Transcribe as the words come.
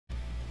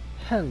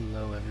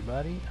Hello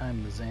everybody,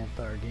 I'm the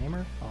Xanthar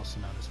Gamer, also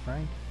known as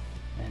Frank,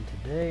 and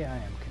today I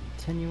am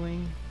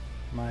continuing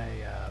my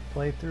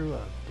playthrough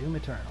of Doom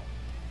Eternal.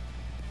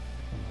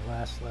 When we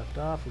last left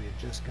off, we had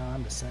just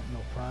gone to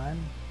Sentinel Prime,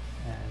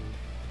 and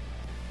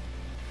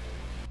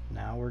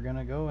now we're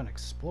gonna go and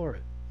explore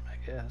it, I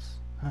guess.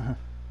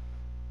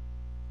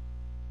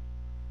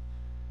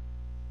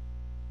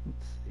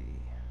 Let's see,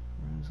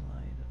 rooms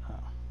light,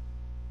 oh.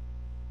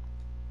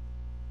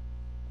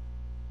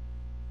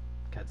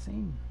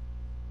 Cutscene?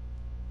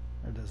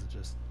 Or does it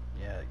just,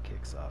 yeah, it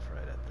kicks off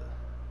right at the...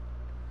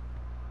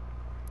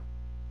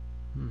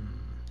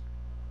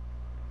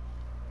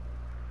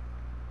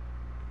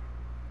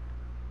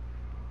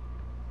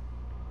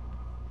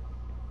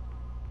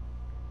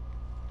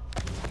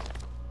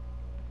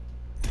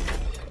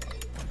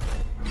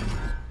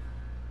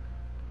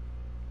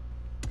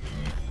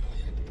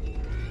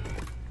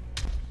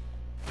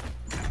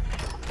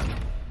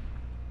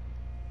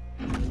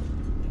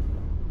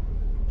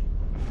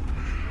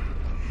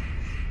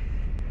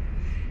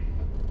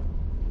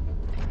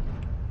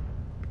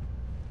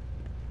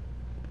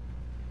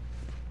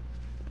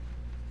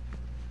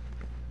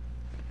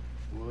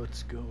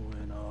 What's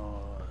going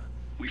on?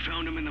 We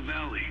found him in the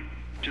valley,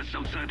 just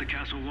outside the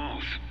castle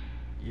walls.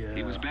 Yeah.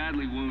 He was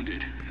badly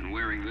wounded and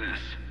wearing this.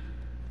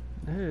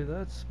 Hey,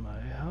 that's my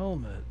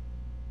helmet.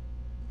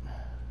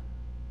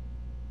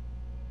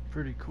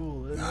 Pretty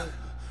cool, isn't it?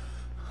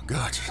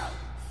 Guts.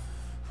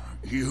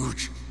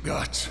 Huge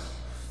guts.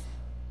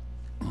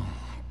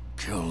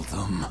 Kill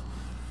them.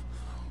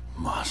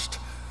 Must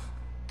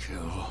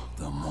kill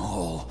them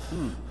all.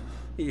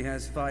 He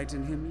has fight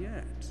in him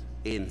yet,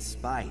 in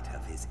spite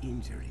of his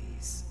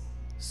injuries.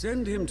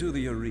 Send him to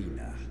the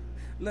arena.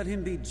 Let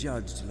him be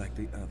judged like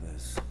the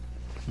others.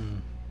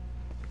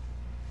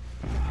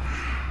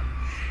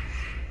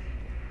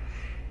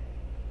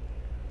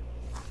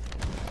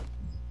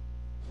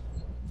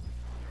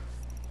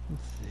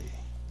 Let's see.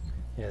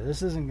 Yeah,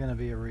 this isn't going to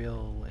be a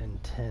real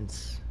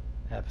intense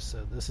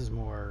episode. This is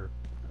more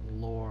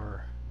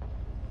lore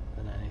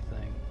than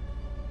anything.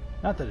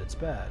 Not that it's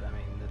bad. I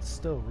mean, it's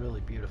still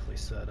really beautifully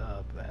set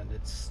up, and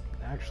it's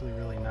actually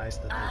really nice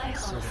that they I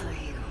consider... offer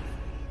you,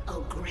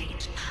 O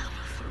great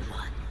powerful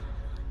one,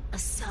 a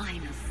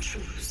sign of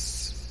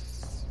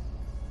truce.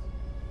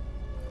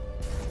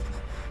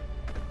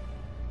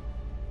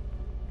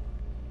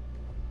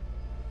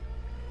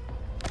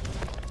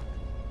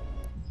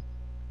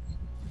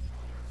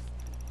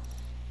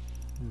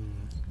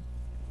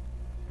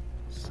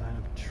 Sign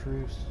of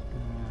truce? I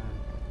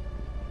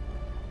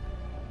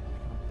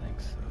don't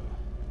think so.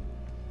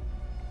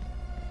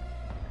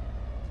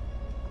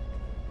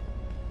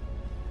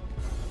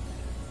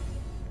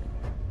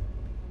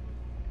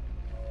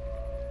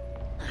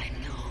 I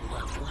know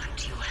of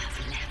what you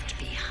have left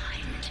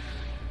behind.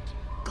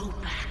 Go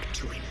back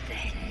to it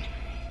then.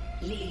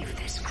 Leave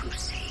this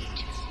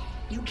crusade.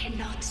 You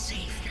cannot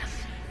save them.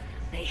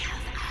 They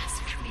have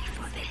asked me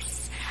for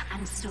this,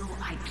 and so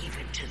I give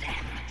it to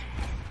them.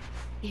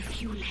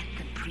 If you let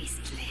the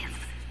priest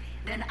live,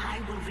 then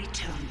I will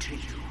return to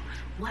you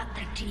what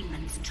the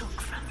demons took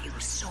from you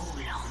so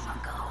long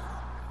ago.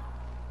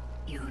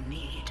 You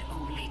need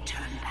only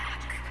turn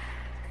back,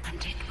 and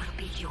it will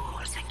be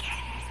yours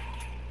again.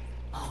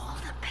 All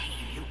the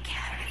pain you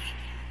carry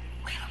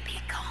will be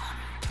gone.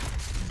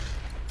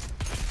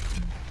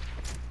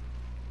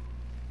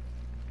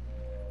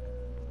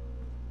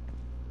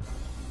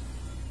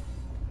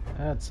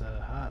 That's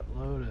a hot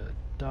load of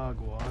dog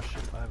wash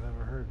if I've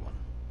ever heard one.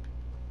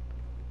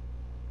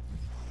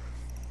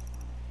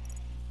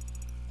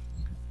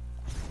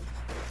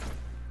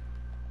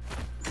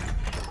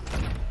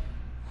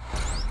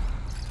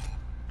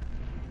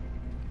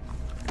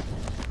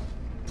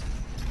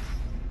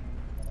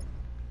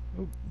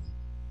 Oop.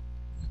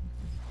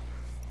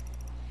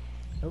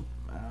 Nope,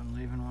 I'm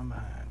leaving one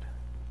behind.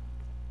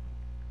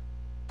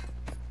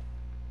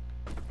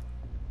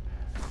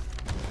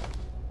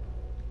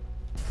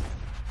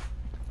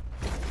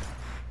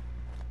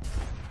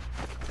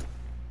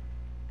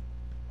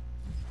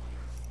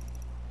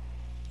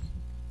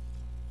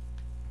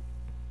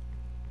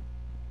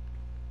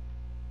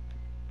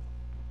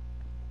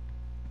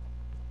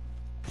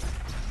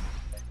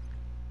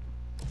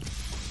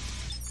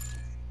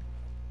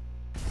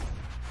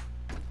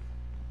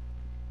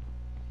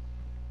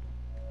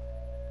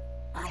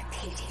 I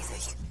pity the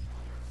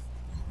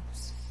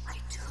humans. I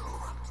do.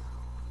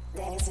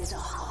 Theirs is a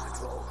hard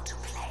role to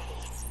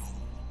play.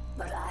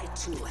 But I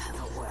too have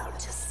a world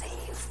to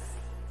save.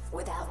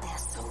 Without their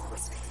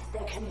souls,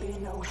 there can be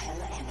no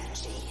hell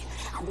energy,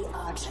 and the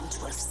Argent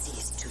will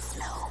cease to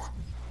flow.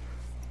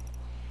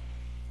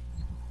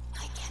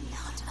 I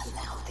cannot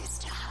allow this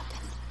to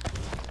happen.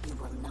 You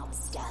will not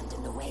stand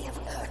in the way of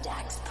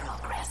Erdag's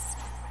progress.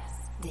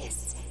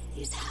 This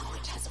is how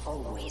it has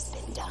always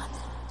been done.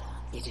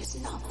 It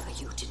is not for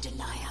you to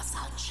deny us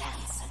our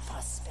chance at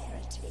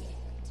prosperity.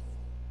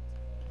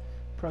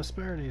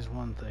 Prosperity is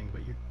one thing,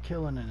 but you're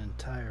killing an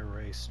entire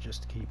race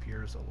just to keep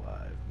yours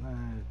alive.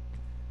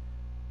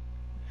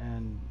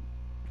 And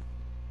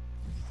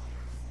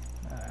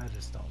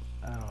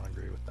I don't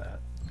agree with that.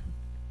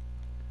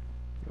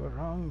 You're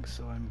wrong,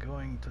 so I'm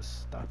going to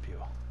stop you.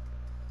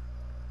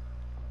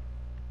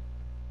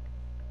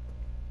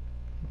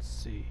 Let's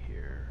see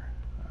here.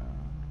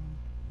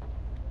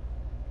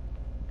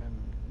 I'm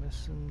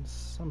missing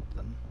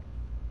something.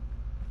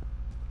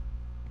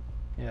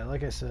 Yeah,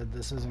 like I said,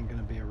 this isn't going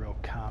to be a real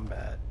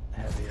combat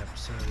heavy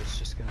episode. It's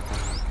just going to be,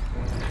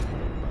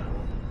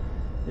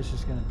 it's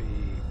just going to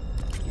be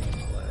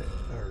gameplay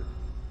or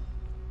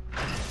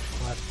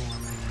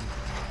platforming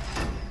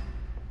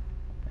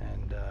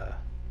and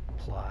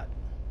plot.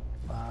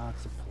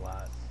 Lots of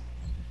plot,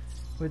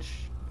 which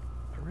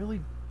I really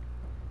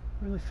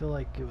feel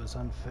like it was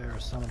unfair.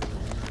 Some of the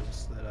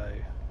reviews that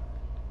I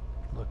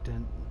looked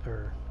at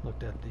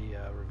the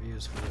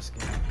reviews for this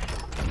game,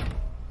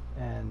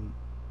 and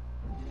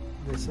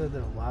they said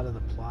that a lot of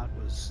the plot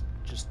was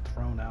just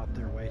thrown out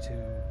there way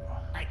too.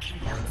 I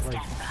cannot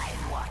stand by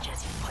and watch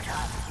as you put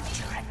our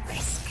future at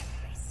risk.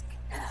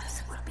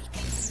 Earth will be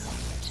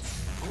consumed,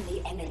 and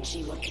the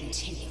energy will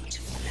continue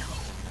to flow.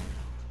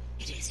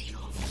 It is your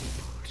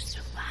people's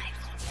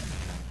survival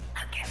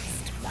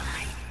against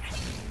mine.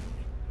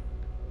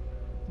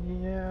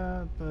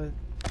 Yeah, but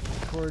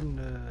according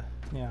to,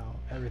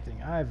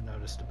 everything I've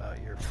noticed about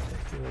your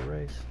particular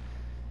race,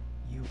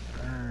 you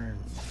earn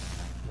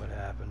what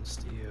happens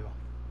to you.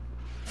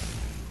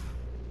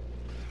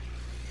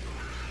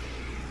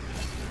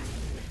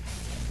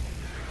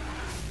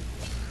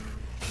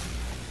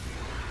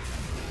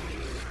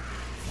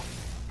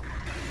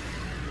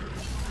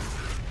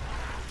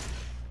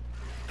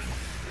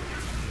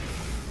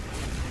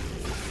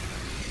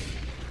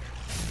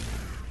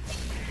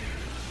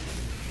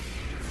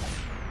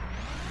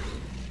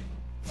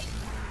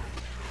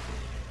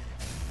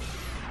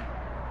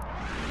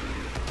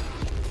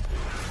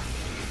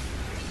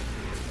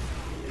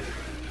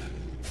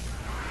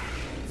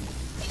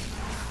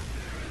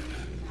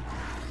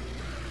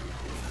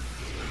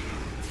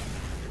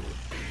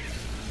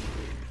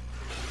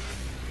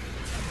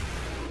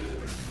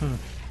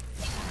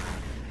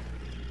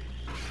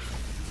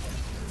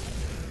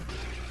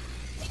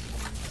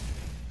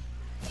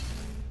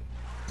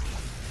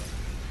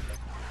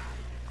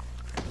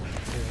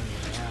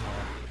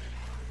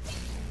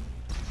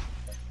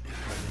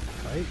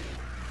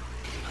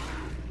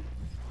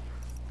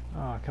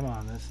 Oh, come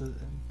on,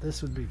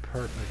 this would be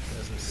perfect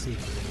as a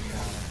secret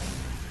encounter.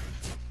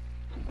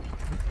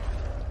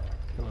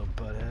 Hello,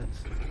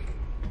 buttheads. Okay.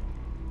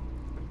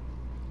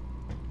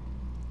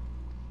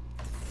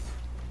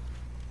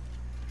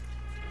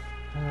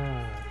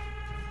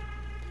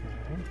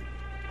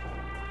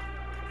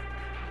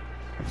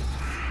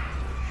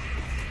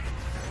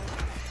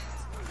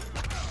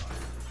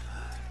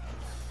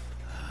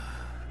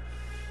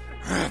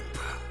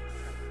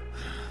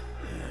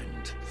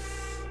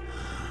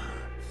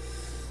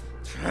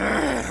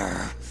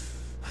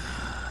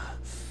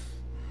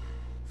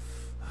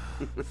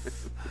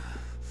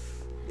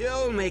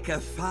 You'll make a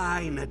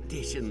fine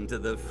addition to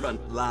the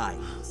front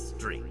lines,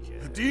 stranger.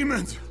 The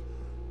demons!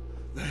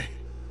 They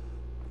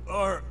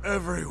are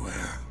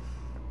everywhere.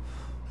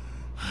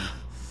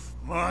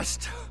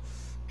 Must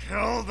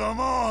kill them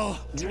all!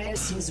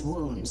 Dress his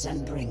wounds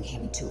and bring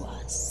him to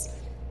us.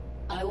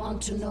 I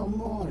want to know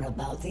more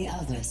about the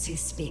others he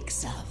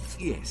speaks of.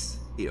 Yes,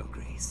 Your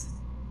Grace.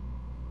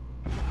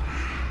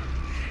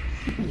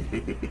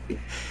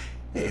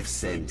 If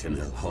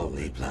Sentinel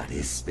holy blood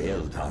is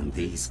spilled on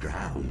these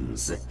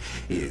grounds,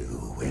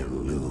 you will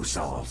lose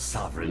all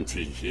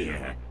sovereignty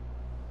here.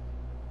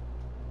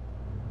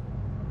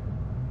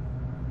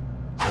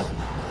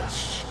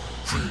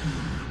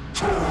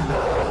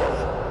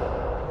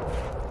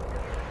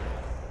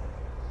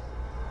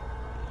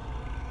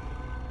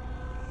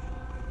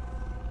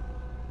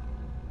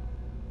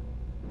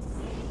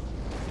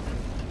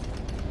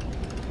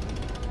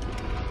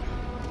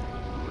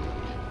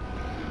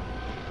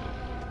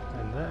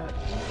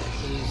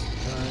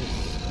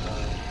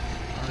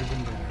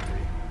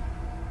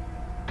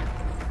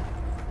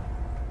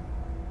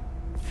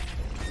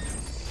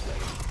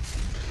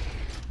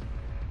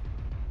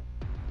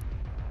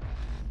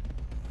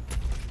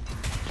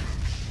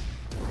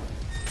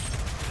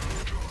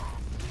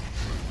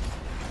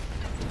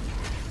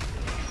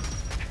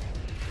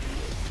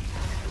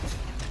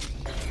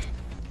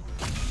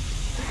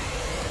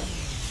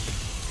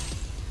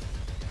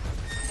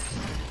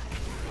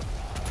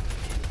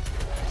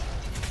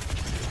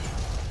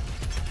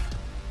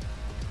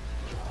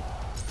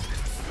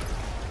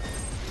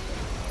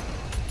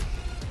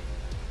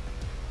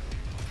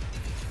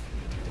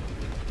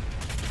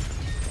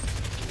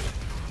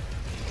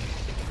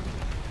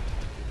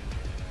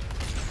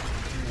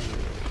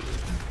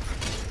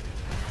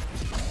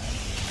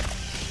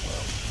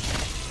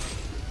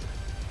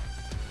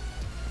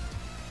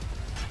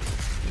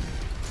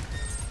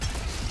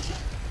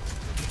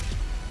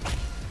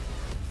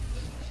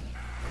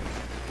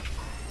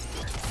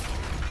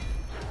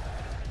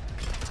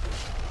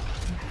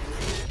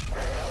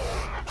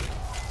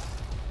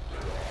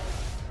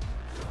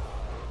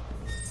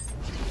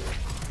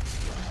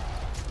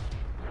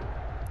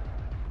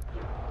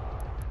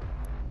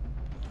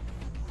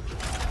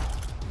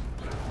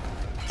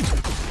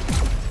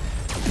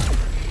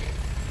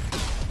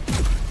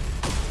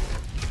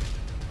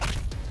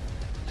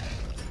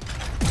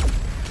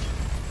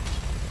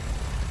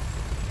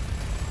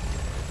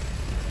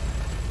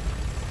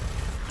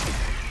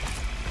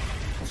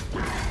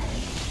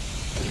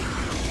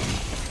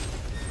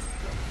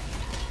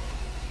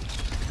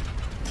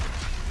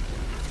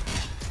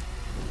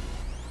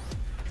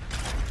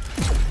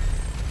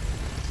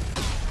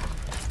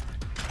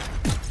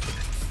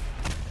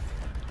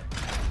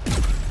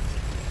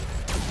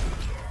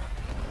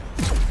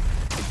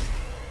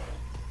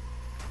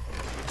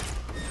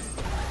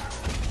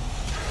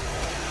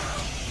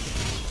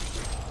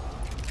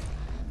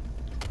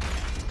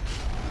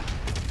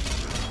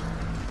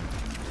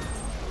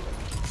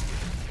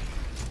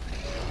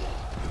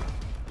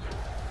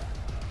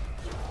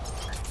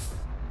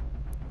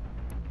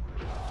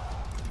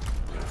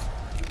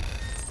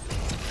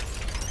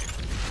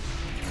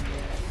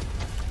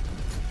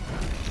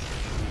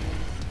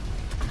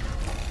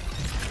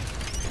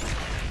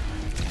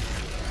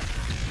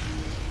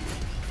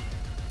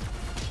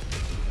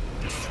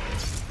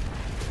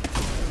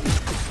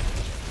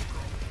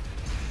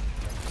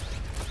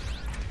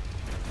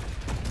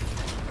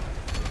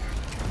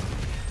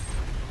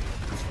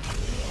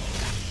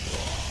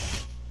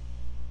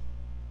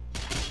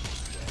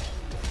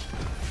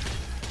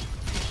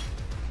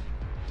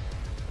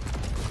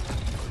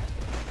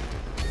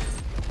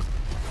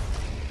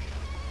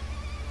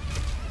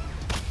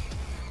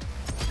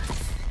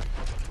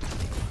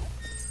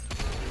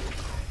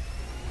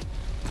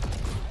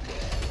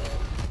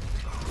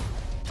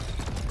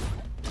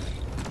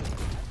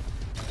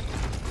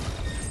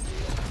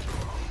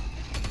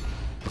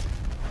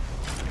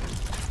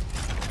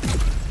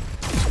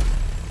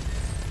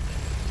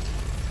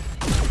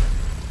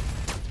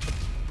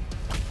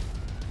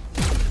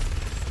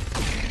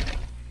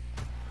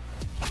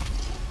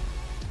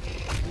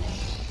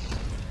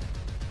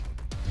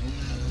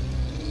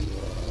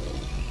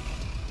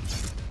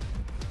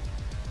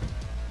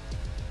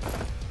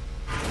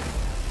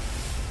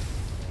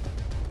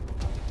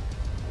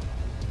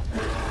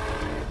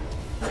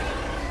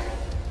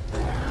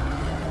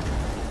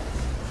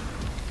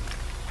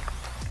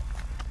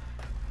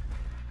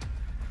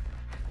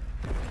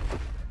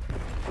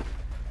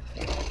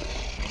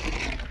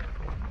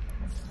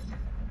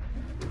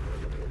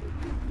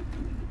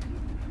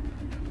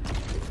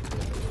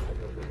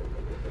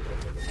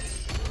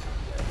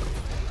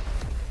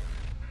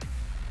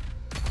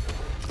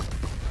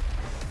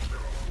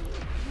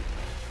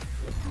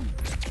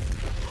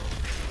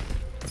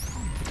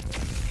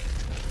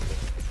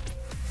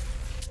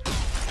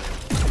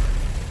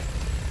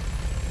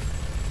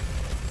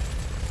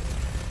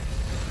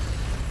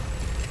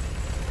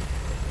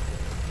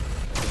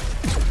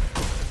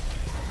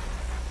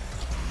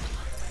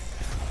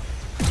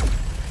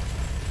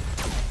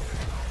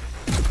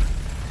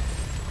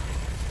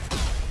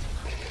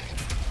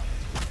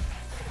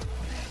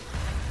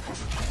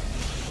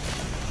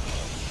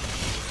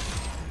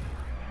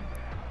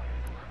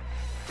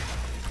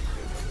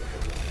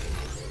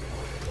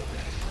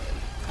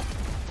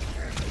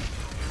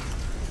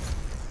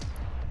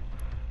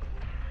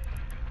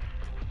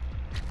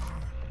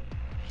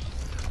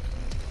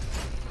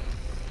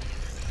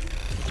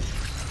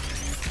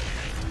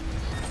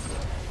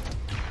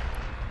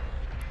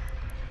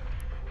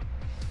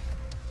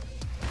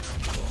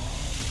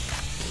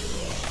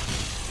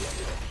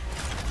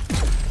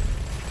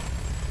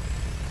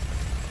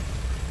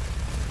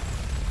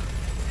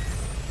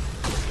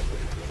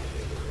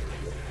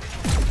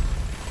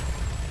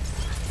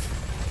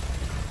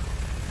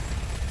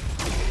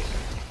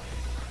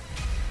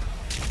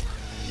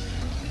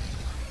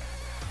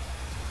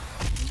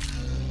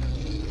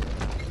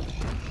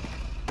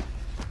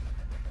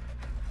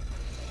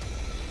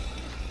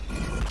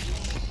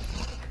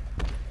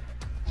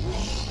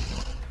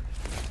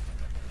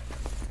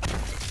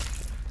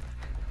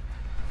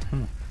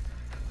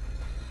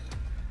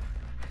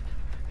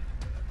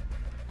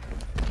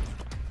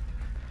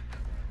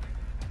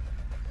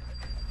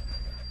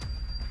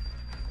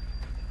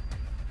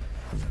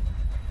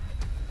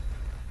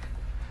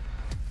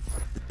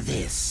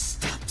 This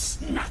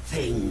stops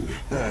nothing.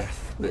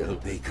 Earth will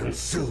be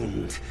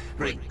consumed,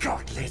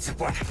 regardless of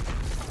what...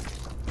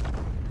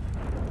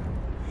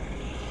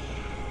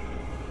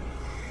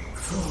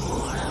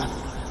 Fool.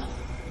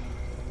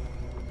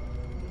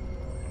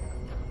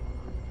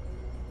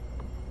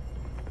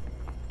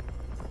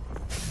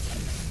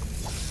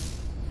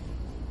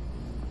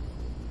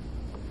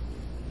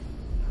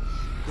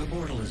 The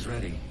portal is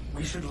ready.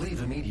 We should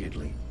leave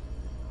immediately.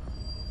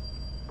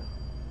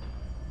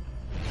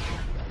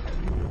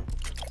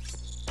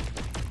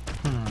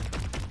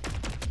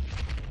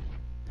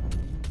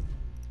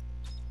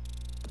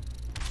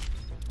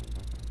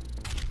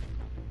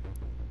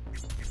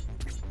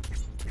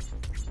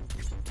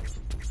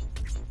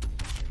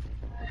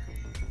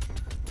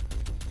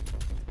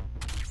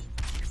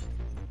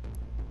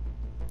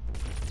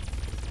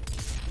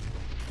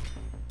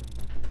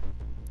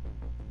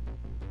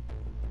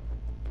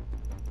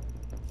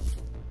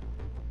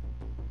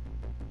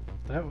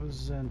 That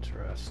was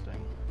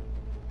interesting.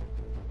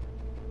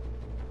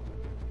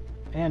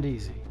 And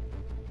easy.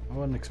 I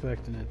wasn't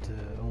expecting it to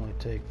only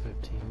take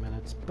 15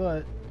 minutes,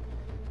 but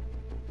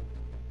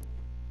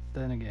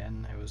then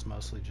again, it was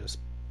mostly just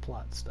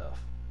plot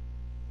stuff.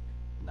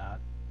 Not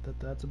that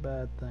that's a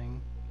bad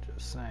thing,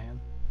 just saying.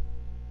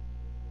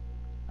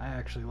 I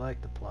actually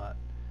like the plot.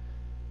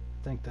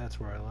 I think that's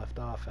where I left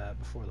off at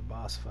before the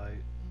boss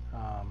fight.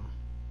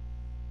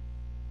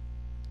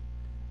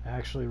 I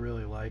actually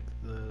really like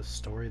the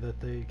story that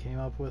they came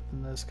up with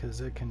in this, because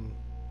it can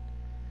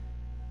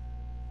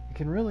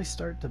really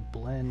start to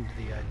blend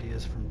the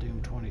ideas from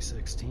Doom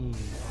 2016 and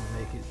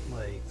make it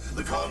like...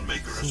 The Khan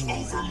Maker has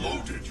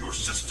overloaded your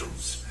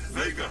systems.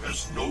 Vega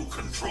has no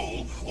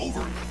control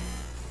over...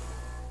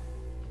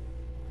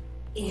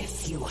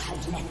 If you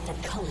had let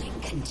the culling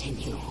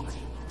continue,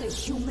 the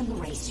human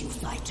race you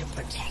fight to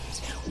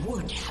protect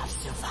would have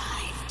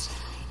survived.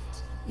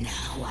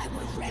 Now I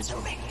will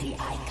resurrect the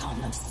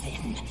Icon of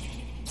Sin.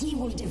 He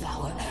will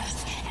devour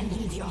Earth and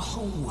leave your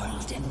home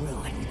world in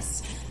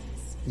ruins.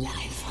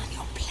 Life on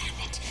your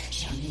planet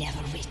shall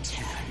never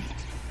return.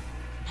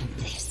 And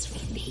this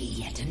will be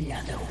yet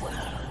another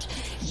world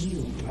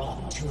you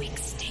brought to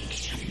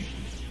extinction.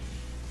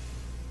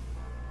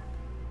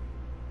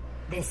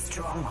 This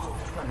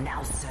stronghold will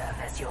now serve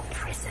as your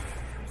prison.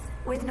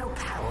 With no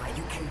power,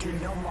 you can do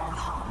no more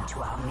harm to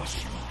our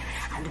mission,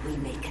 and we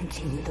may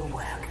continue the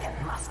work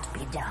that must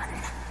be done.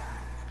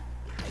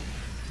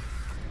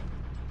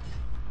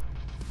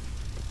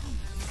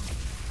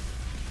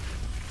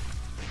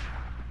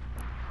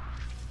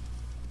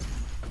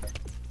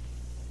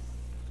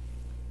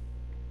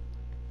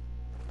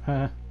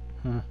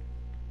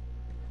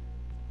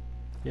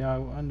 Yeah, I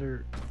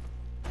wonder...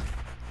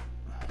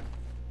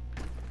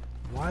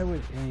 Why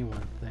would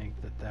anyone think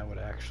that that would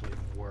actually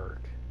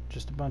work?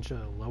 Just a bunch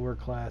of lower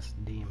class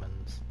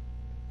demons.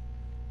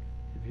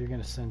 If you're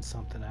gonna send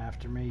something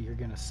after me, you're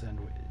gonna send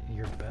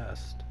your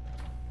best.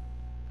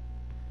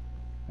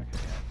 Okay,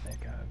 I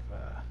think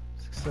I've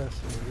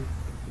successfully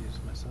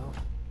confused myself.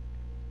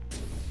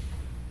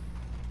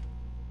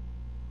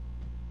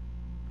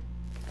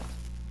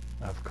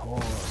 Of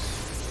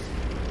course.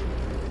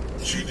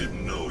 She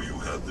didn't know you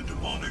had the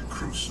demonic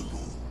crucible.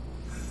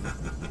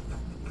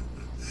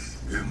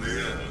 In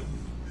the end,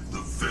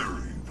 the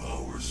very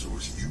power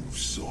source you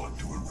sought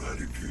to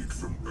eradicate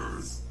from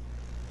Earth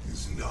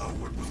is now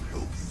what will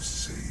help you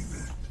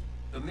save it.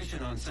 The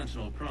mission on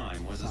Sentinel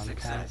Prime was a Sounded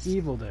success. kinda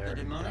evil there, The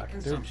demonic Doctor.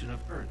 consumption of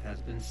Earth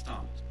has been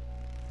stopped.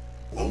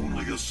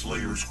 Only a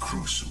Slayer's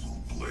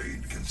crucible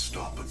blade can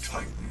stop a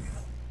Titan.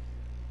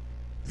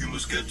 You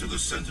must get to the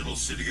Sentinel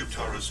city of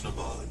Taras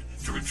Nabad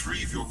to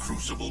retrieve your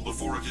crucible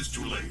before it is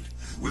too late.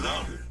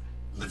 Without it,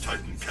 the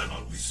Titan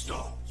cannot be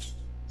stopped.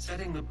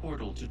 Setting the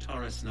portal to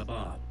Taras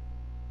Nabad.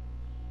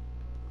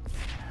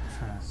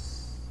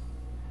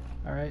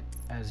 Alright,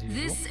 as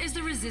usual. This is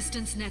the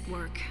Resistance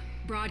Network,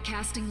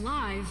 broadcasting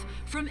live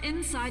from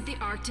inside the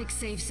Arctic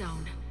safe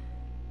zone.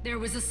 There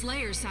was a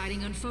Slayer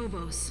sighting on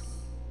Phobos.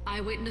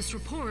 Eyewitness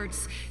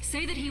reports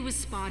say that he was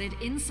spotted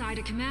inside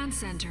a command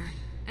center,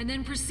 and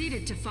then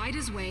proceeded to fight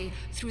his way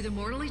through the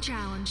mortally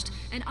challenged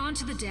and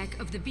onto the deck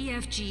of the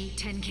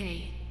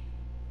BFG-10K.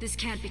 This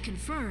can't be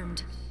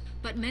confirmed,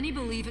 but many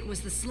believe it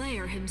was the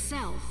Slayer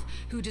himself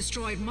who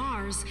destroyed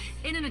Mars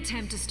in an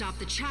attempt to stop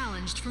the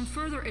challenged from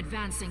further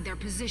advancing their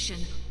position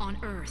on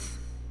Earth.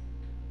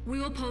 We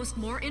will post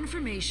more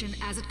information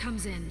as it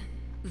comes in.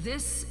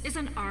 This is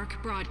an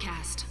ARC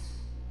broadcast.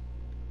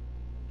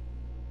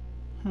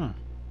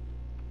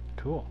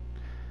 Cool.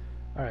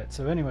 Alright,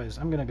 so anyways,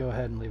 I'm going to go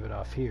ahead and leave it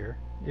off here.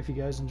 If you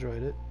guys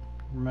enjoyed it,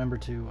 remember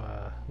to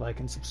like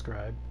and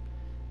subscribe.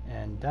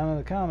 And down in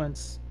the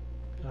comments,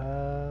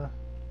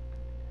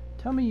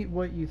 tell me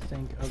what you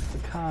think of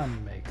the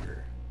con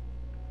maker.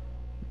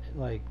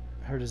 Like,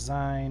 her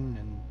design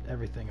and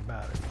everything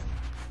about it.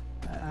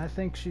 I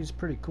think she's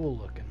pretty cool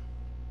looking.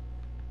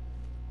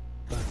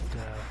 But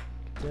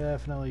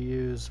definitely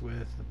use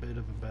with a bit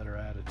of a better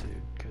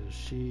attitude, because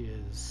she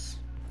is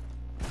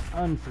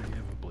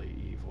unforgivably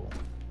evil.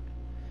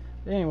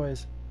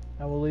 Anyways,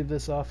 I will leave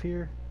this off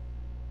here.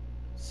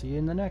 See you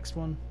in the next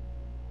one.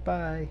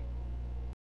 Bye.